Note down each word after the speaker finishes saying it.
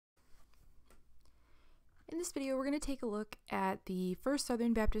In this video, we're going to take a look at the First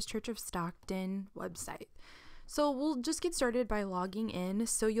Southern Baptist Church of Stockton website. So we'll just get started by logging in.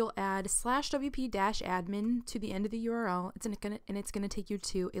 So you'll add /wp-admin to the end of the URL, and it's going to take you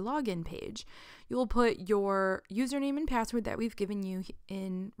to a login page. You will put your username and password that we've given you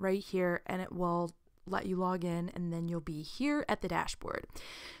in right here, and it will let you log in, and then you'll be here at the dashboard.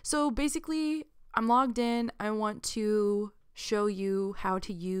 So basically, I'm logged in. I want to show you how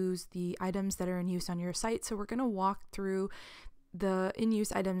to use the items that are in use on your site. So we're going to walk through the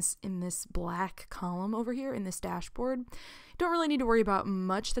in-use items in this black column over here in this dashboard. Don't really need to worry about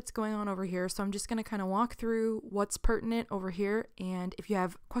much that's going on over here, so I'm just going to kind of walk through what's pertinent over here, and if you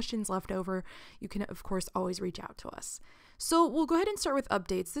have questions left over, you can of course always reach out to us. So we'll go ahead and start with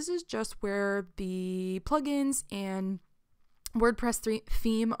updates. This is just where the plugins and WordPress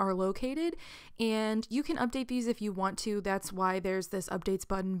theme are located, and you can update these if you want to. That's why there's this updates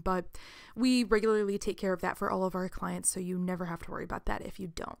button, but we regularly take care of that for all of our clients, so you never have to worry about that if you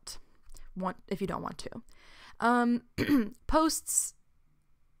don't want to. Posts.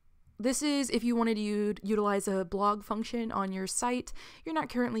 This is if you wanted to utilize a blog function on your site. You're not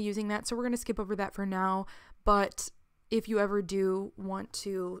currently using that, so we're going to skip over that for now, but if you ever do want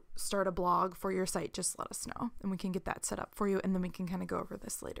to start a blog for your site, just let us know and we can get that set up for you, and then we can kind of go over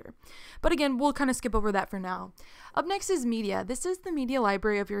this later. But again, we'll kind of skip over that for now. Up next is media. This is the media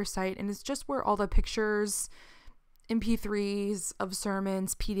library of your site, and it's just where all the pictures, MP3s of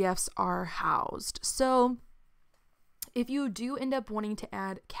sermons, PDFs are housed. So if you do end up wanting to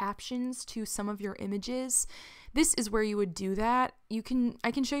add captions to some of your images, this is where you would do that.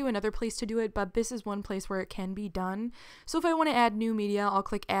 I can show you another place to do it, but this is one place where it can be done. So if I want to add new media, I'll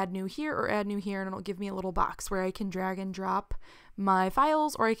click add new here or add new here, and it'll give me a little box where I can drag and drop my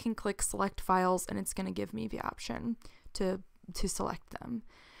files, or I can click select files, and it's going to give me the option to select them.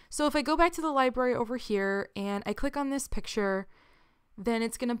 So if I go back to the library over here and I click on this picture, then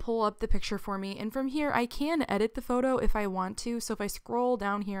it's going to pull up the picture for me, and from here I can edit the photo if I want to. So if I scroll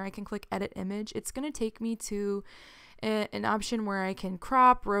down here, I can click edit image. It's going to take me to an option where I can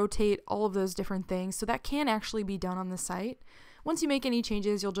crop, rotate, all of those different things. So that can actually be done on the site. Once you make any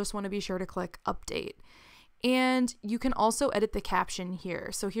changes, you'll just want to be sure to click update. And you can also edit the caption here.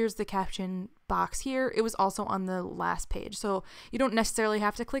 So here's the caption box here. It was also on the last page. So you don't necessarily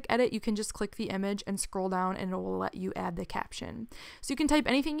have to click edit. You can just click the image and scroll down, and it will let you add the caption. So you can type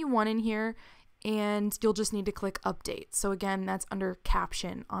anything you want in here, and you'll just need to click update. So again, that's under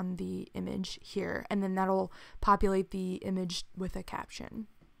caption on the image here, and then that'll populate the image with a caption.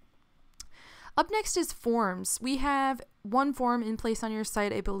 Up next is forms. We have one form in place on your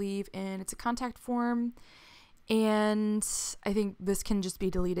site, I believe, and it's a contact form. And I think this can just be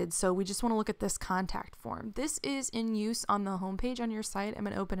deleted. So we just want to look at this contact form. This is in use on the homepage on your site. I'm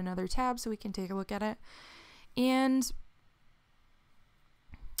going to open another tab so we can take a look at it. And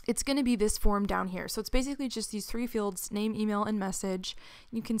it's going to be this form down here. So it's basically just these three fields: name, email, and message.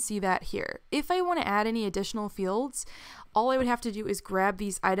 You can see that here. If I want to add any additional fields, all I would have to do is grab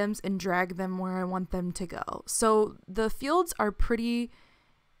these items and drag them where I want them to go. So the fields are pretty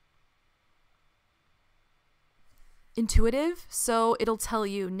intuitive, so it'll tell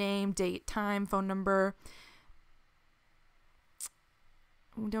you name, date, time, phone number.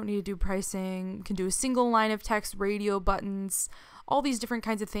 We don't need to do pricing. We can do a single line of text, radio buttons, all these different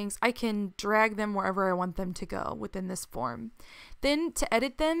kinds of things. I can drag them wherever I want them to go within this form. Then to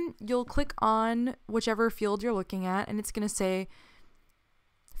edit them, you'll click on whichever field you're looking at, and it's going to say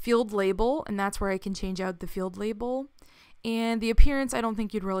field label, and that's where I can change out the field label. And the appearance, I don't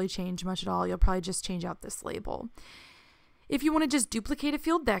think you'd really change much at all. You'll probably just change out this label. If you want to just duplicate a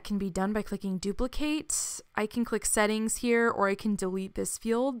field, that can be done by clicking duplicate. I can click settings here, or I can delete this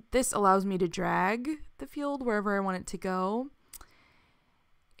field. This allows me to drag the field wherever I want it to go.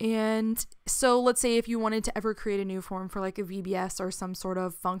 And so let's say if you wanted to ever create a new form for like a VBS or some sort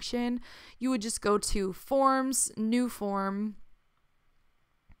of function, you would just go to Forms, New Form,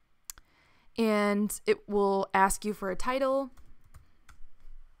 and it will ask you for a title,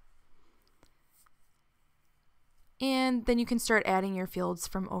 and then you can start adding your fields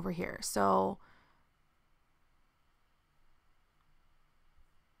from over here. So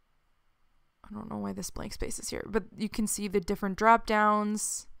I don't know why this blank space is here, but you can see the different drop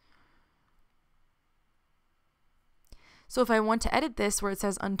downs. So if I want to edit this where it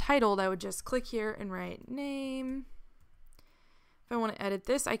says untitled, I would just click here and write name. If I want to edit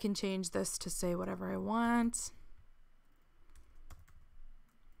this, I can change this to say whatever I want.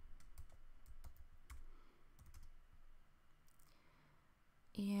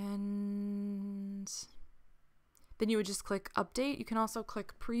 And Then you would just click update. You can also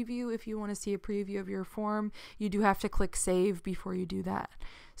click preview if you want to see a preview of your form. You do have to click save before you do that.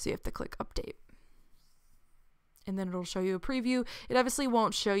 So you have to click update. And then it'll show you a preview. It obviously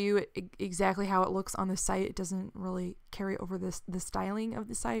won't show you exactly how it looks on the site. It doesn't really carry over the styling of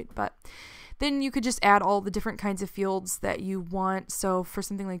the site, but then you could just add all the different kinds of fields that you want. So for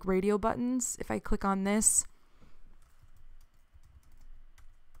something like radio buttons, if I click on this,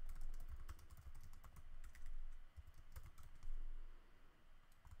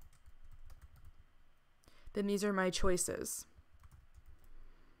 then these are my choices.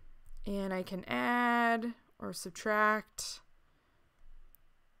 And I can add or subtract.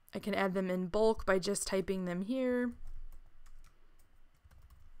 I can add them in bulk by just typing them here.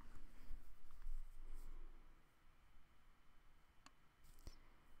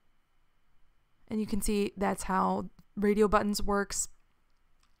 And you can see that's how radio buttons works.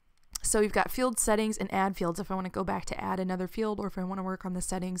 So you've got field settings and add fields. If I want to go back to add another field, or if I want to work on the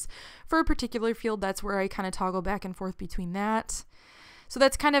settings for a particular field, that's where I kind of toggle back and forth between that. So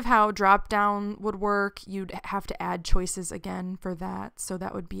that's kind of how drop down would work. You'd have to add choices again for that. So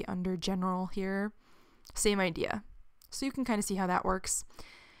that would be under general here. Same idea. So you can kind of see how that works.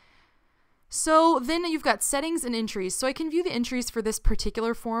 So then you've got settings and entries. So I can view the entries for this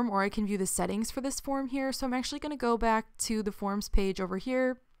particular form, or I can view the settings for this form here. So I'm actually going to go back to the forms page over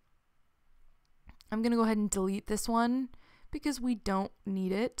here. I'm going to go ahead and delete this one because we don't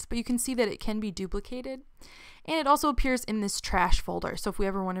need it, but you can see that it can be duplicated, and it also appears in this trash folder. So if we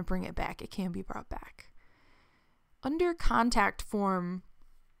ever want to bring it back, it can be brought back. Under contact form,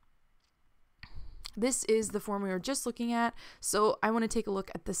 this is the form we were just looking at. So I want to take a look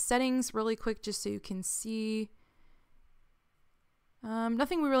at the settings really quick just so you can see.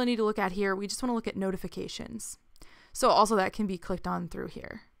 Nothing we really need to look at here. We just want to look at notifications. So also that can be clicked on through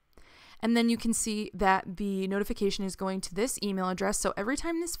here. And then you can see that the notification is going to this email address. So every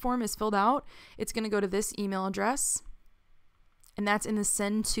time this form is filled out, it's going to go to this email address, and that's in the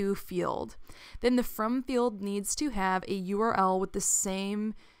send to field. Then the from field needs to have a URL with the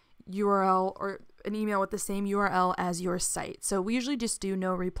same URL, or an email with the same URL as your site. So we usually just do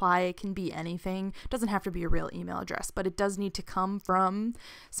no reply. It can be anything. It doesn't have to be a real email address, but it does need to come from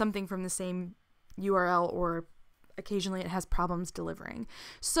something from the same URL, or occasionally it has problems delivering.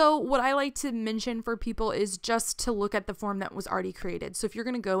 So what I like to mention for people is just to look at the form that was already created. So if you're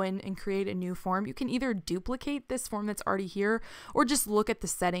going to go in and create a new form, you can either duplicate this form that's already here, or just look at the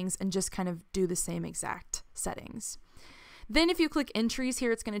settings and just kind of do the same exact settings. Then if you click entries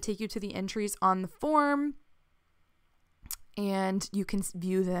here, it's going to take you to the entries on the form, and you can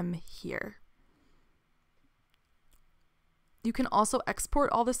view them here. You can also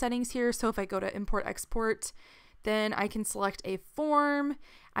export all the settings here. So if I go to import export, then I can select a form,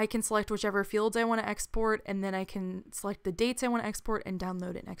 I can select whichever fields I want to export, and then I can select the dates I want to export and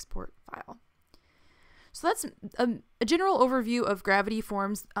download an export file. So that's a general overview of Gravity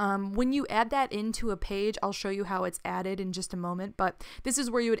Forms. When you add that into a page, I'll show you how it's added in just a moment, but this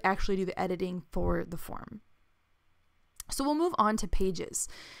is where you would actually do the editing for the form. So we'll move on to pages.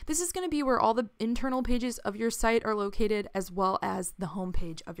 This is going to be where all the internal pages of your site are located, as well as the home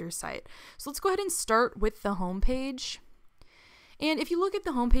page of your site. So let's go ahead and start with the home page. And if you look at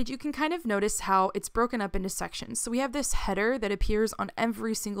the home page, you can kind of notice how it's broken up into sections. So we have this header that appears on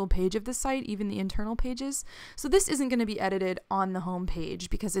every single page of the site, even the internal pages. So this isn't going to be edited on the home page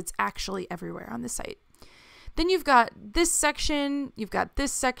because it's actually everywhere on the site. Then you've got this section, you've got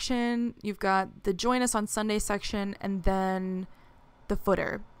this section, you've got the Join Us on Sunday section, and then the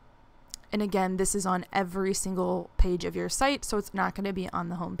footer. And again, this is on every single page of your site, so it's not going to be on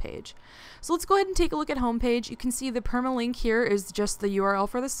the home page. So let's go ahead and take a look at home page. You can see the permalink here is just the URL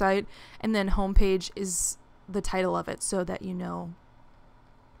for the site, and then home page is the title of it, so that you know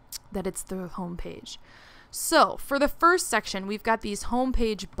that it's the home page. So for the first section, we've got these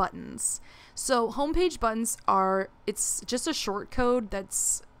homepage buttons. So homepage buttons it's just a short code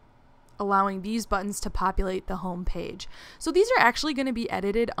that's allowing these buttons to populate the home page. So these are actually going to be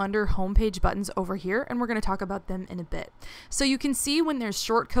edited under homepage buttons over here, and we're going to talk about them in a bit. So you can see when there's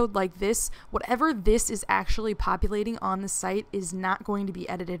short code like this, whatever this is actually populating on the site is not going to be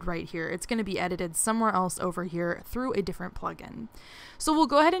edited right here. It's going to be edited somewhere else over here through a different plugin. So we'll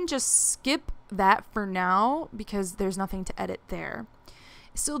go ahead and just skip that for now because there's nothing to edit there.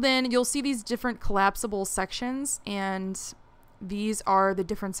 So then you'll see these different collapsible sections, and these are the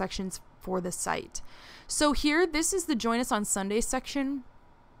different sections for the site. So here, this is the Join Us on Sunday section.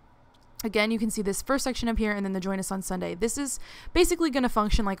 Again, you can see this first section up here and then the Join Us on Sunday. This is basically going to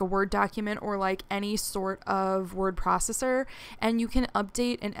function like a Word document or like any sort of word processor, and you can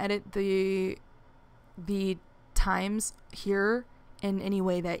update and edit the times here in any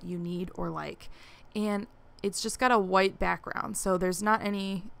way that you need or like. And it's just got a white background, so there's not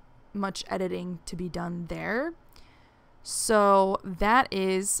any much editing to be done there. So that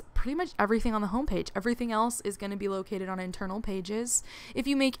is pretty much everything on the homepage. Everything else is going to be located on internal pages. If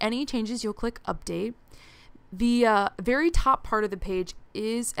you make any changes, you'll click update. The very top part of the page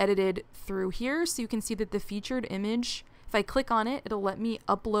is edited through here, so you can see that the featured image, if I click on it, it'll let me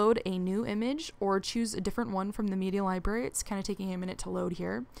upload a new image or choose a different one from the media library. It's kind of taking a minute to load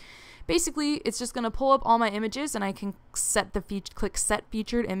here. Basically, it's just going to pull up all my images, and I can set the click set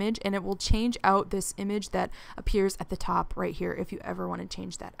featured image, and it will change out this image that appears at the top right here if you ever want to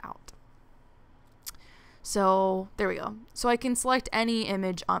change that out. So there we go. So I can select any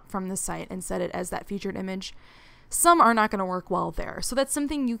image from the site and set it as that featured image. Some are not going to work well there. So that's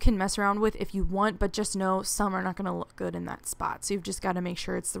something you can mess around with if you want, but just know some are not going to look good in that spot. So you've just got to make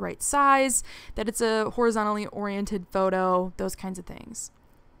sure it's the right size, that it's a horizontally oriented photo, those kinds of things.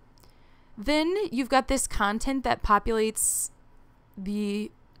 Then you've got this content that populates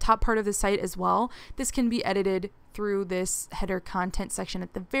the top part of the site as well. This can be edited through this header content section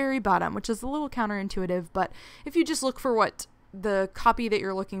at the very bottom, which is a little counterintuitive, but if you just look for what the copy that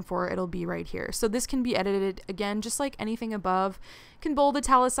you're looking for, it'll be right here. So this can be edited again, just like anything above. You can bold,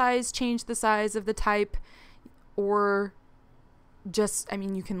 italicize, change the size of the type, or just, I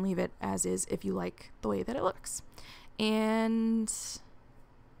mean, you can leave it as is if you like the way that it looks. And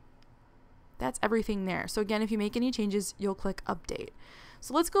that's everything there. So again, if you make any changes, you'll click update.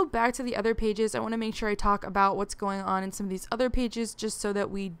 So let's go back to the other pages. I want to make sure I talk about what's going on in some of these other pages just so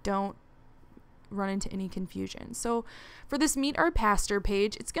that we don't run into any confusion. So for this Meet Our Pastor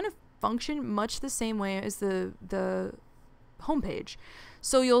page, it's going to function much the same way as the homepage.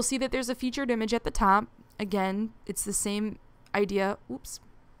 So you'll see that there's a featured image at the top. Again, it's the same idea. Oops.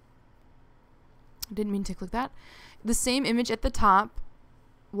 Didn't mean to click that. The same image at the top,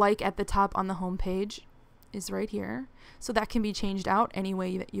 like at the top on the home page, is right here. So that can be changed out any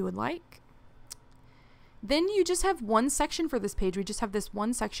way that you would like. Then you just have one section for this page. We just have this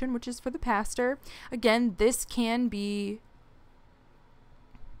one section, which is for the pastor. Again, this can be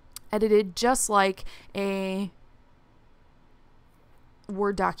edited just like a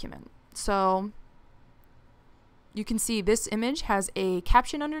Word document. So you can see this image has a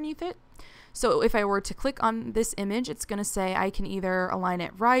caption underneath it. So if I were to click on this image, it's going to say I can either align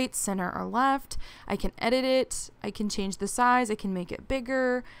it right, center, or left. I can edit it. I can change the size. I can make it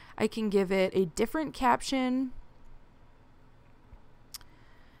bigger. I can give it a different caption.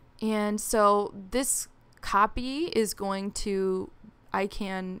 And so this copy is going to, I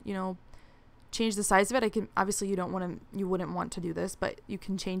can, you know, change the size of it. I can, obviously you wouldn't want to do this, but you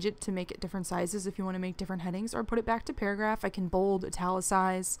can change it to make it different sizes if you want to make different headings, or put it back to paragraph. I can bold,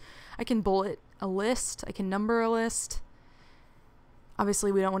 italicize, I can bullet a list, I can number a list.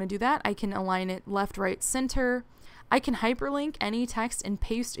 Obviously we don't want to do that. I can align it left, right, center. I can hyperlink any text and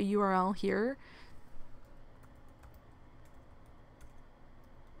paste a URL here.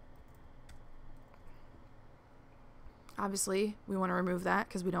 Obviously, we want to remove that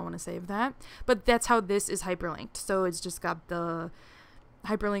because we don't want to save that. But that's how this is hyperlinked. So it's just got the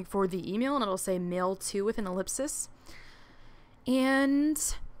hyperlink for the email, and it'll say mail to with an ellipsis. And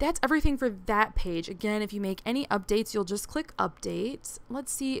that's everything for that page. Again, if you make any updates, you'll just click update.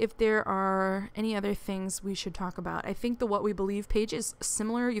 Let's see if there are any other things we should talk about. I think the What We Believe page is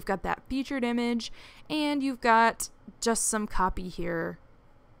similar. You've got that featured image, and you've got just some copy here.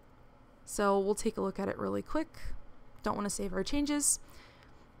 So we'll take a look at it really quick. Don't want to save our changes.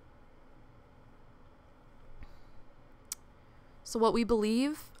 So What We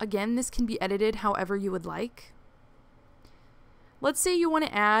Believe, again, this can be edited however you would like. Let's say you want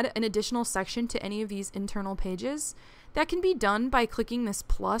to add an additional section to any of these internal pages. That can be done by clicking this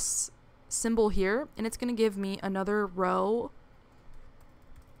plus symbol here, and it's going to give me another row.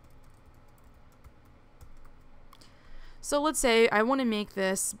 So let's say I want to make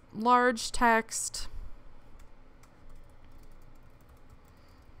this large text.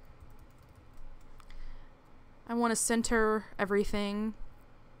 I want to center everything.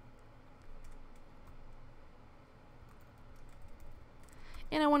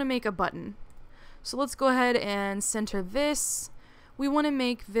 And I want to make a button. So let's go ahead and center this. We want to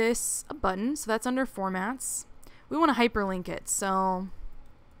make this a button, so that's under formats. We want to hyperlink it, so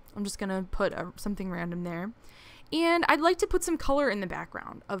I'm just going to put something random there. And I'd like to put some color in the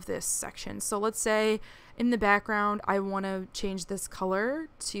background of this section. So let's say in the background I want to change this color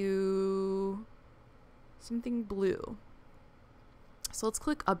to something blue. So let's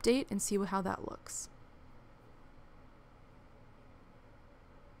click update and see how that looks.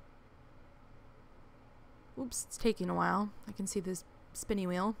 Oops, it's taking a while. I can see this spinny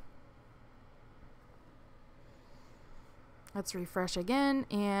wheel. Let's refresh again,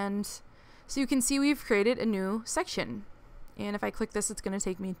 and so you can see we've created a new section. And if I click this, it's going to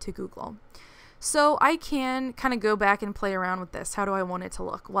take me to Google. So I can kind of go back and play around with this. How do I want it to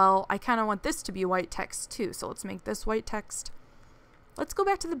look? Well, I kind of want this to be white text too. So let's make this white text. Let's go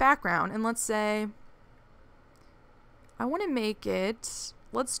back to the background and let's say I want to make it,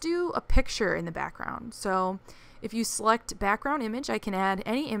 let's do a picture in the background. So if you select background image, I can add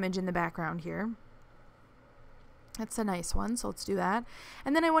any image in the background here. That's a nice one, so let's do that.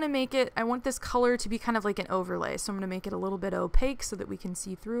 And then I want to make it, I want this color to be kind of like an overlay. So I'm going to make it a little bit opaque so that we can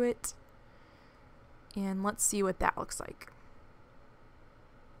see through it. And let's see what that looks like.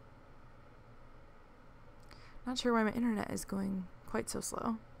 Not sure why my internet is going quite so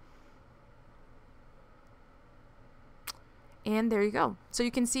slow. And there you go. So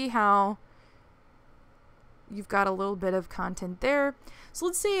you can see how you've got a little bit of content there. So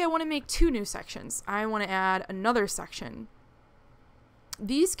let's say I want to make 2 new sections. I want to add another section.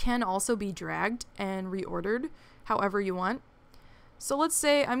 These can also be dragged and reordered however you want. So let's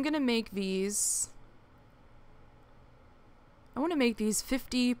say I'm going to make these, I want to make these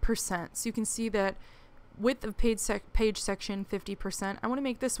 50%. So you can see that width of page section 50%. I want to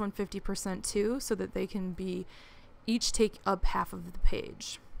make this one 50% too, so that they can be each take up half of the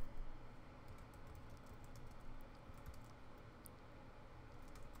page.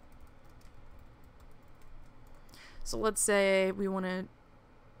 So let's say we want to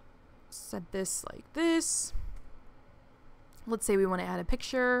set this like this. Let's say we want to add a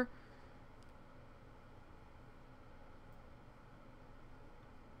picture.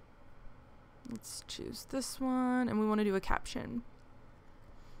 Let's choose this one, and we want to do a caption.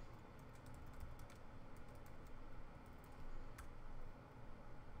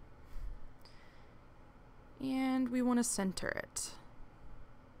 And we want to center it.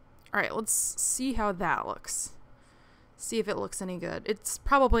 All right, let's see how that looks. See if it looks any good. It's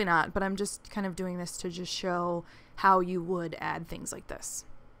probably not, but I'm just kind of doing this to just show how you would add things like this.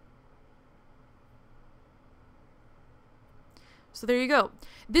 So there you go.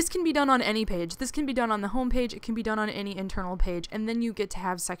 This can be done on any page. This can be done on the home page. It can be done on any internal page. And then you get to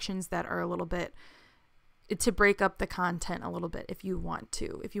have sections that are a little bit, to break up the content a little bit if you want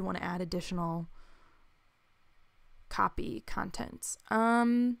to. If you want to add additional copy content.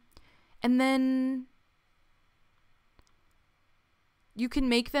 And then you can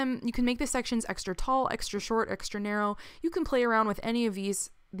make the sections extra tall, extra short, extra narrow. You can play around with any of these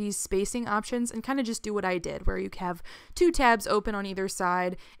spacing options and kind of just do what I did, where you have 2 tabs open on either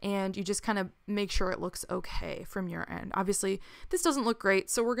side and you just kind of make sure it looks okay from your end. Obviously, this doesn't look great,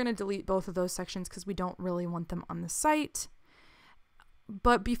 so we're going to delete both of those sections because we don't really want them on the site.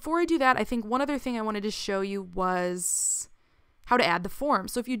 But before I do that, I think one other thing I wanted to show you was how to add the form.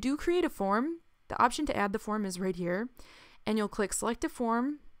 So if you do create a form, the option to add the form is right here, and you'll click select a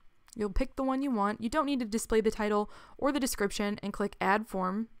form. You'll pick the one you want. You don't need to display the title or the description, and click add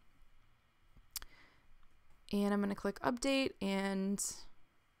form. And I'm going to click update, and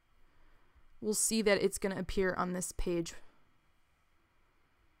we'll see that it's going to appear on this page.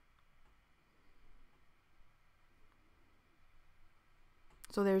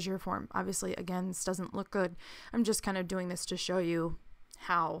 So there's your form. Obviously, again, this doesn't look good. I'm just kind of doing this to show you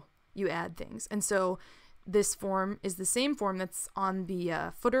how you add things. And so this form is the same form that's on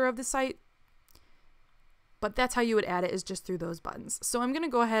the footer of the site, but that's how you would add it, is just through those buttons. So I'm going to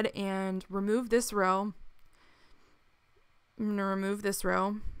go ahead and remove this row. I'm going to remove this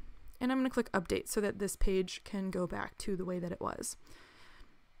row, and I'm going to click update so that this page can go back to the way that it was.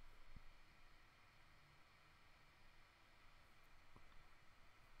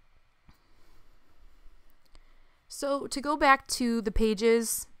 So to go back to the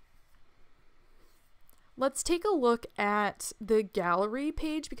pages, let's take a look at the gallery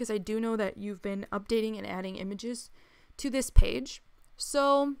page, because I do know that you've been updating and adding images to this page.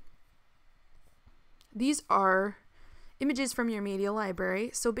 So these are images from your media library.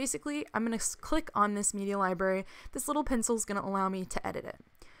 So basically, I'm going to click on this media library. This little pencil is going to allow me to edit it.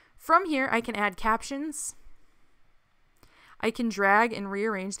 From here, I can add captions. I can drag and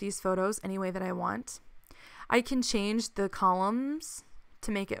rearrange these photos any way that I want. I can change the columns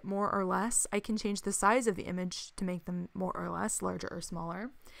to make it more or less. I can change the size of the image to make them more or less, larger or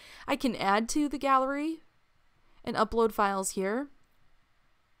smaller. I can add to the gallery and upload files here.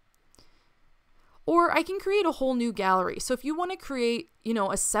 Or I can create a whole new gallery. So if you want to create,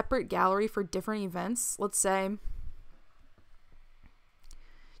 a separate gallery for different events, let's say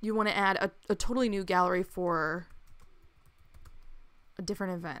you want to add a totally new gallery for a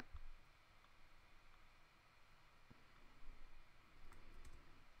different event.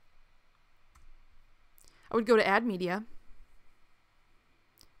 I would go to add media,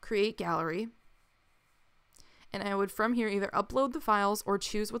 create gallery, and I would from here either upload the files or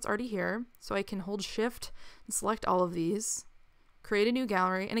choose what's already here. So I can hold shift and select all of these, create a new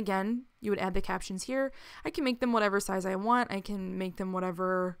gallery. And again, you would add the captions here. I can make them whatever size I want. I can make them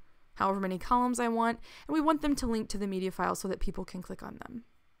however many columns I want. And we want them to link to the media file so that people can click on them.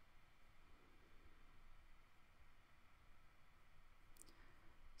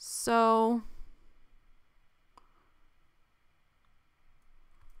 So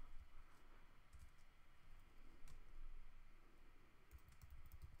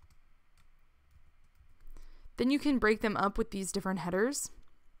then you can break them up with these different headers,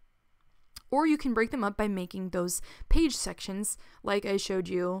 or you can break them up by making those page sections like I showed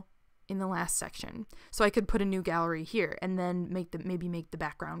you in the last section. So I could put a new gallery here and then maybe make the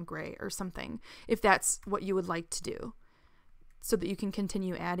background gray or something, if that's what you would like to do, so that you can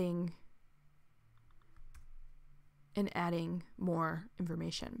continue adding more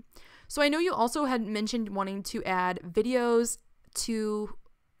information. So I know you also had mentioned wanting to add videos to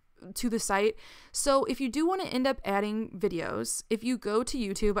the site. So if you do want to end up adding videos, if you go to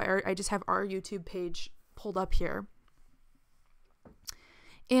YouTube, I just have our YouTube page pulled up here.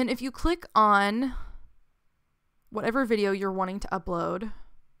 And if you click on whatever video you're wanting to upload,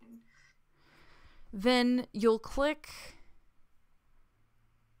 then you'll click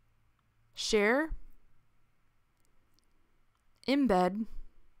share, embed,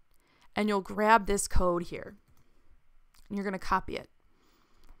 and you'll grab this code here and you're going to copy it.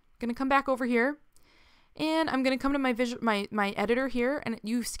 I'm going to come back over here and I'm going to come to my editor here, and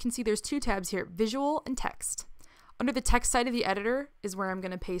you can see there's two tabs here, visual and text. Under the text side of the editor is where I'm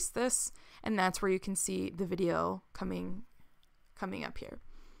going to paste this, and that's where you can see the video coming up here.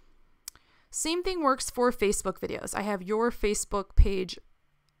 Same thing works for Facebook videos. I have your Facebook page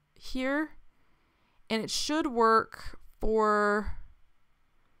here, and it should work for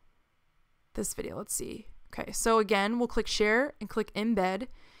this video. Let's see. Okay, so again, we'll click share and click embed.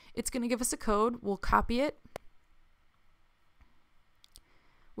 It's going to give us a code. We'll copy it.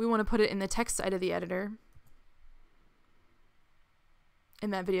 We want to put it in the text side of the editor,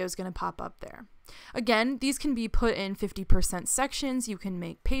 and that video is going to pop up there. Again, these can be put in 50% sections. You can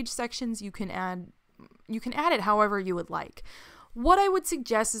make page sections. You can add it however you would like. What I would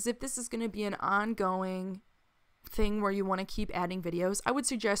suggest is, if this is going to be an ongoing thing where you want to keep adding videos, I would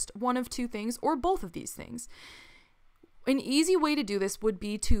suggest one of two things or both of these things. An easy way to do this would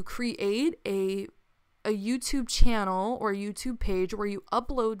be to create a YouTube channel or a YouTube page where you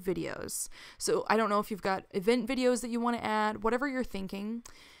upload videos. So I don't know if you've got event videos that you want to add, whatever you're thinking,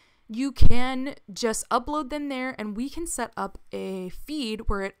 you can just upload them there, and we can set up a feed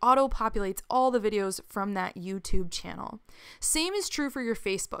where it auto-populates all the videos from that YouTube channel. Same is true for your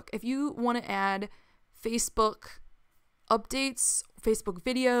Facebook. If you want to add Facebook updates, Facebook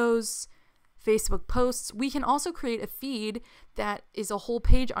videos, Facebook posts, we can also create a feed that is a whole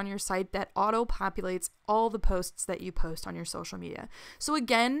page on your site that auto-populates all the posts that you post on your social media. So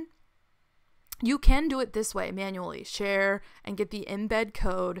again, you can do it this way manually, share and get the embed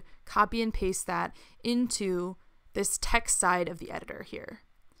code, copy and paste that into this text side of the editor here.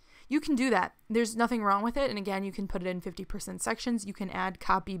 You can do that. There's nothing wrong with it. And again, you can put it in 50% sections. You can add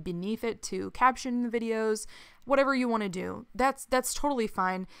copy beneath it to caption the videos, whatever you want to do. That's totally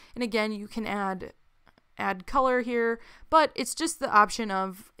fine. And again, you can add color here, but it's just the option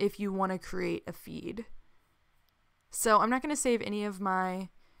of if you want to create a feed. So I'm not going to save any of my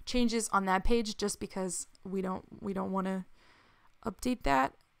changes on that page just because we don't want to update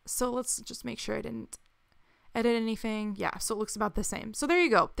that. So let's just make sure I didn't edit anything. Yeah, so it looks about the same. So there you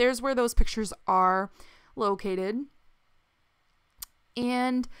go. There's where those pictures are located.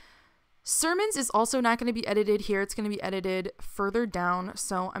 And sermons is also not going to be edited here. It's going to be edited further down.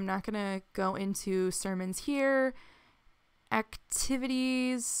 So I'm not going to go into sermons here.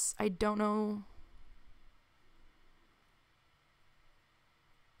 Activities, I don't know.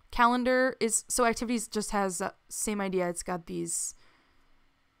 Calendar is, so activities just has same idea. It's got these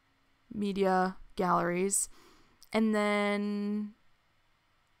media galleries. And then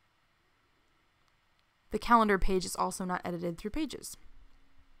the calendar page is also not edited through pages.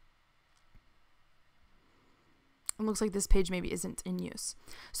 It looks like this page maybe isn't in use.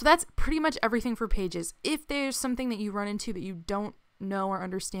 So that's pretty much everything for pages. If there's something that you run into that you don't know or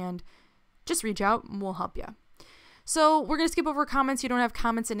understand, just reach out and we'll help you. So we're going to skip over comments. You don't have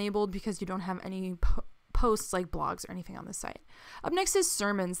comments enabled because you don't have any posts like blogs or anything on the site. Up next is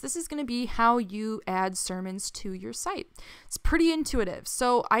sermons. This is going to be how you add sermons to your site. It's pretty intuitive.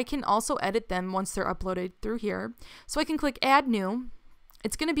 So I can also edit them once they're uploaded through here. So I can click add new.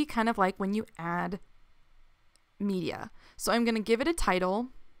 It's going to be kind of like when you add media. So I'm going to give it a title.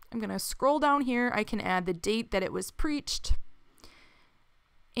 I'm going to scroll down here. I can add the date that it was preached.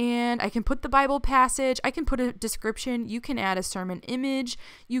 And I can put the Bible passage. I can put a description. You can add a sermon image.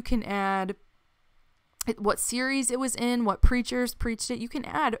 You can add what series it was in, what preachers preached it. You can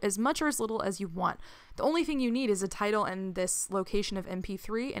add as much or as little as you want. The only thing you need is a title and this location of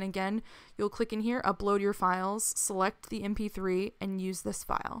MP3. And again, you'll click in here, upload your files, select the MP3, and use this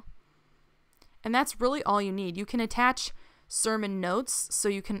file. And that's really all you need. You can attach sermon notes, so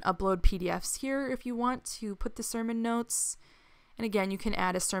you can upload PDFs here if you want to put the sermon notes. And again, you can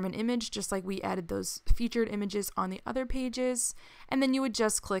add a sermon image just like we added those featured images on the other pages. And then you would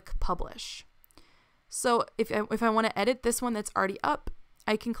just click publish. So if I want to edit this one that's already up,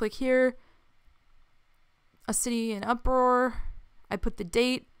 I can click here, a city in uproar. I put the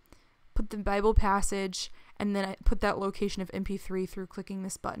date, put the Bible passage, and then I put that location of MP3 through clicking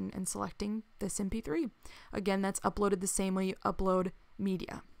this button and selecting this MP3. Again, that's uploaded the same way you upload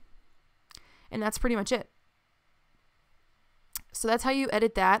media. And that's pretty much it. So that's how you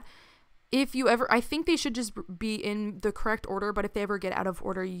edit that. If you ever, I think they should just be in the correct order, but if they ever get out of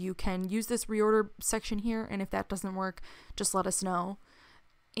order, you can use this reorder section here. And if that doesn't work, just let us know.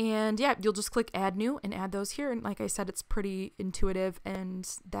 And yeah, you'll just click add new and add those here. And like I said, it's pretty intuitive and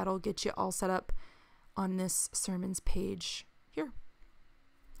that'll get you all set up on this sermons page here.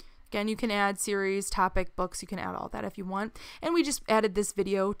 Again, you can add series, topic, books, you can add all that if you want. And we just added this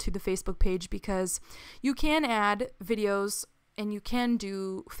video to the Facebook page because you can add videos and you can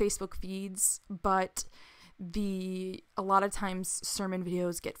do Facebook feeds, but a lot of times sermon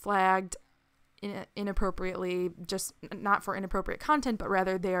videos get flagged inappropriately, just not for inappropriate content, but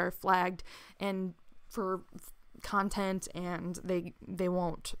rather they are flagged and for content, and they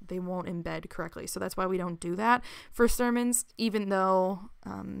won't embed correctly. So that's why we don't do that for sermons, even though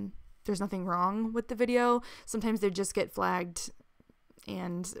there's nothing wrong with the video. Sometimes they just get flagged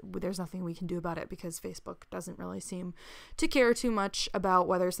and there's nothing we can do about it because Facebook doesn't really seem to care too much about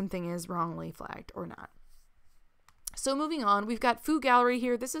whether something is wrongly flagged or not. So moving on, we've got Food Gallery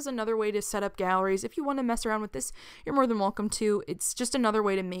here. This is another way to set up galleries. If you want to mess around with this, you're more than welcome to. It's just another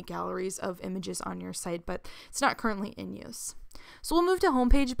way to make galleries of images on your site, but it's not currently in use. So we'll move to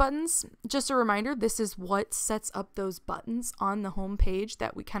homepage buttons. Just a reminder, this is what sets up those buttons on the homepage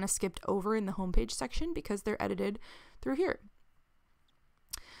that we kind of skipped over in the homepage section because they're edited through here.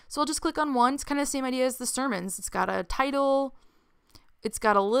 So I'll just click on one. It's kind of the same idea as the sermons. It's got a title. It's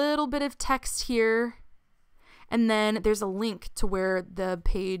got a little bit of text here. And then there's a link to where the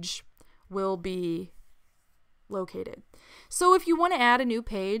page will be located. So if you want to add a new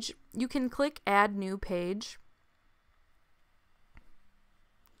page, you can click Add New Page.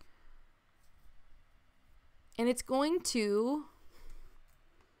 And it's going to,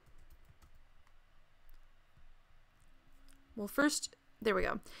 well, first, there we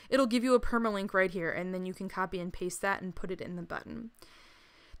go. It'll give you a permalink right here, and then you can copy and paste that and put it in the button.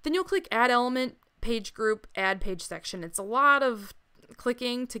 Then you'll click Add Element, Page Group, Add Page Section. It's a lot of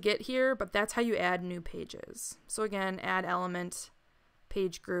clicking to get here, but that's how you add new pages. So again, Add Element,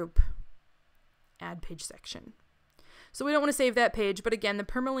 Page Group, Add Page Section. So we don't want to save that page, but again, the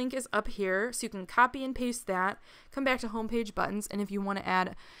permalink is up here, so you can copy and paste that, come back to homepage buttons, and if you want to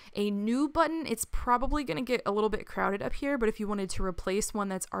add a new button, it's probably going to get a little bit crowded up here, but if you wanted to replace one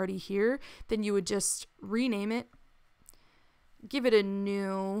that's already here, then you would just rename it, give it a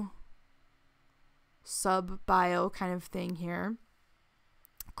new sub bio kind of thing here,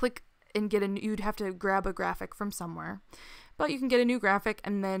 click and get you'd have to grab a graphic from somewhere, but you can get a new graphic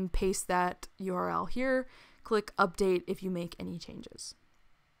and then paste that URL here. Click update if you make any changes.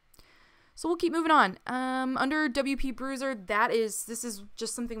 So we'll keep moving on. Under WP Bruiser, this is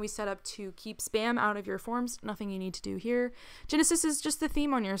just something we set up to keep spam out of your forms. Nothing you need to do here. Genesis is just the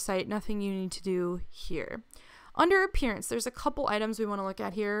theme on your site. Nothing you need to do here. Under appearance, there's a couple items we want to look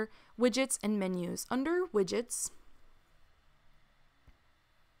at here. Widgets and menus. Under widgets,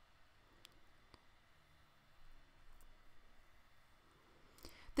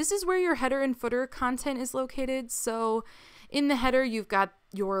 this is where your header and footer content is located. So in the header, you've got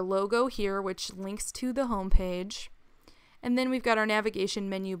your logo here, which links to the home page. And then we've got our navigation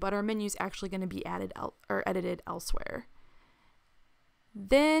menu, but our menu is actually going to be added or edited elsewhere.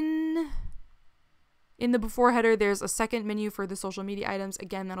 Then in the before header, there's a second menu for the social media items.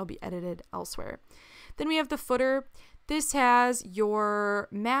 Again, that'll be edited elsewhere. Then we have the footer. This has your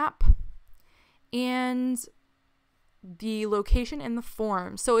map and the location and the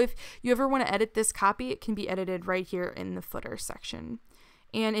form. So if you ever want to edit this copy, it can be edited right here in the footer section.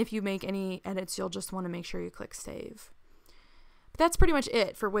 And if you make any edits, you'll just want to make sure you click save. That's pretty much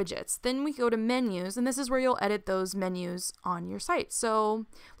it for widgets. Then we go to menus, and this is where you'll edit those menus on your site. So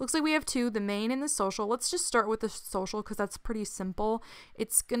looks like we have two, the main and the social. Let's just start with the social because that's pretty simple.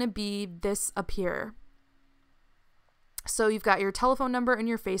 It's gonna be this up here. So you've got your telephone number and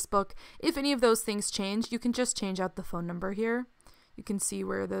your Facebook. If any of those things change, you can just change out the phone number here. You can see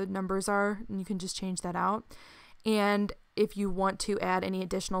where the numbers are, and you can just change that out. And if you want to add any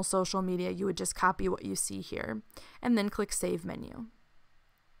additional social media, you would just copy what you see here and then click Save Menu.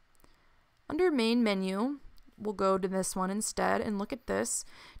 Under Main Menu, we'll go to this one instead and look at this.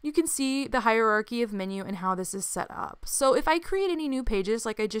 You can see the hierarchy of menu and how this is set up. So if I create any new pages,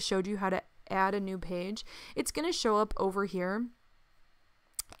 like I just showed you how to add a new page, it's going to show up over here,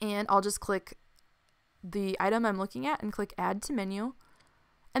 and I'll just click the item I'm looking at and click Add to Menu.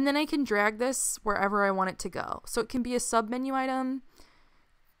 And then I can drag this wherever I want it to go. So it can be a sub-menu item.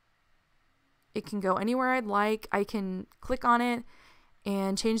 It can go anywhere I'd like. I can click on it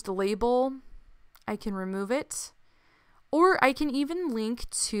and change the label. I can remove it. Or I can even link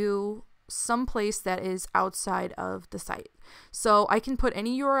to some place that is outside of the site. So I can put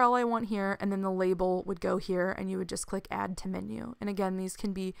any URL I want here, and then the label would go here, and you would just click Add to Menu. And again, these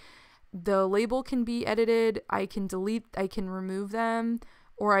can be, the label can be edited. I can delete, I can remove them,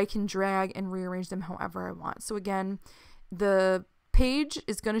 or I can drag and rearrange them however I want. So again, the page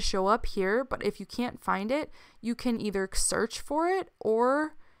is going to show up here, but if you can't find it, you can either search for it,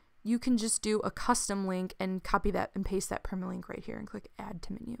 or you can just do a custom link and copy that and paste that permalink right here and click Add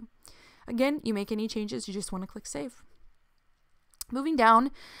to Menu. Again, you make any changes, you just want to click Save. Moving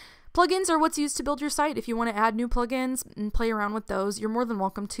down, plugins are what's used to build your site. If you want to add new plugins and play around with those, you're more than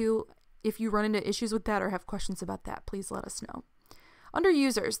welcome to. If you run into issues with that or have questions about that, please let us know. Under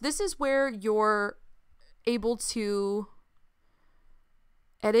users, this is where you're able to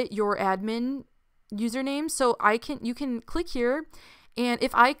edit your admin username. So you can click here, and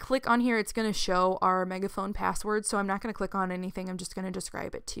if I click on here, it's going to show our megaphone password. So I'm not going to click on anything. I'm just going to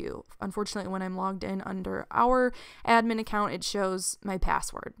describe it to you. Unfortunately, when I'm logged in under our admin account, it shows my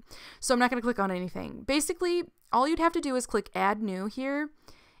password. So I'm not going to click on anything. Basically, all you'd have to do is click Add New here,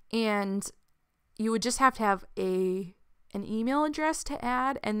 and you would just have to have an email address to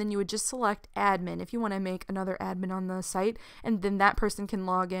add, and then you would just select admin if you want to make another admin on the site, and then that person can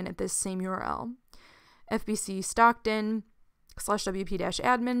log in at this same URL, FBC Stockton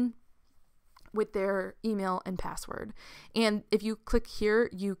 /WP-admin with their email and password. And if you click here,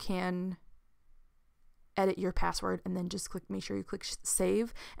 you can edit your password, and then just make sure you click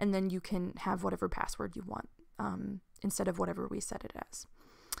Save, and then you can have whatever password you want instead of whatever we set it as.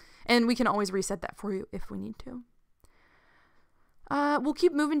 And we can always reset that for you if we need to. We'll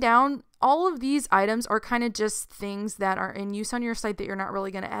keep moving down. All of these items are kind of just things that are in use on your site that you're not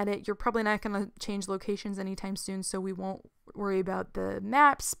really going to edit. You're probably not going to change locations anytime soon, so we won't worry about the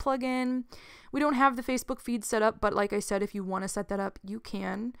Maps plugin. We don't have the Facebook feed set up, but like I said, if you want to set that up, you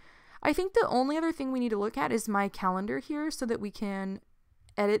can. I think the only other thing we need to look at is my calendar here so that we can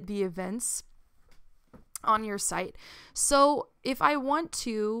edit the events on your site. So if I want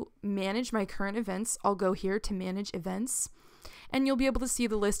to manage my current events, I'll go here to Manage Events. And you'll be able to see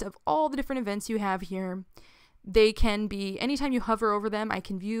the list of all the different events you have here. They can be, anytime you hover over them, I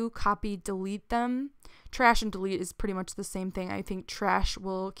can view, copy, delete them. Trash and delete is pretty much the same thing. I think trash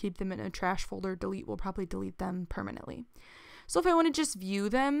will keep them in a trash folder. Delete will probably delete them permanently. So if I want to just view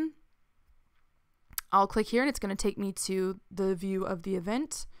them, I'll click here and it's going to take me to the view of the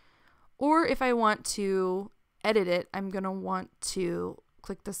event. Or if I want to edit it, I'm going to want to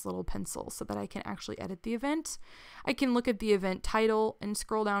click this little pencil so that I can actually edit the event. I can look at the event title and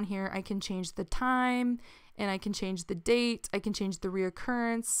scroll down here. I can change the time, and I can change the date. I can change the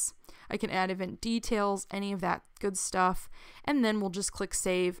reoccurrence. I can add event details, any of that good stuff. And then we'll just click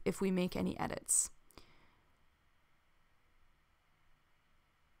Save if we make any edits.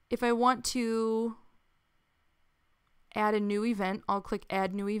 If I want to add a new event, I'll click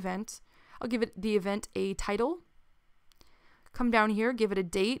Add New Event. I'll give the event a title. Come down here, give it a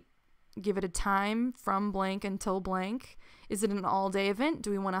date, give it a time from blank until blank. Is it an all-day event?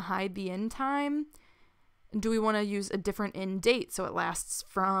 Do we want to hide the end time? And do we want to use a different end date so it lasts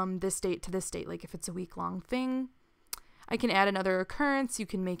from this date to this date, like if it's a week-long thing? I can add another occurrence. You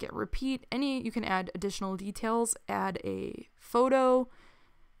can make it repeat. You can add additional details, add a photo.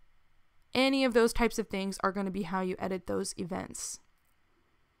 Any of those types of things are going to be how you edit those events.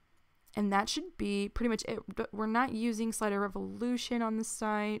 And that should be pretty much it. But we're not using Slider Revolution on the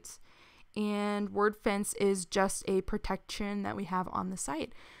site. And WordFence is just a protection that we have on the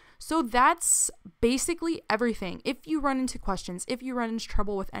site. So that's basically everything. If you run into questions, if you run into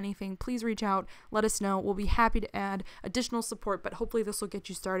trouble with anything, please reach out, let us know. We'll be happy to add additional support, but hopefully this will get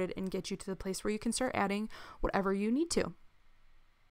you started and get you to the place where you can start adding whatever you need to.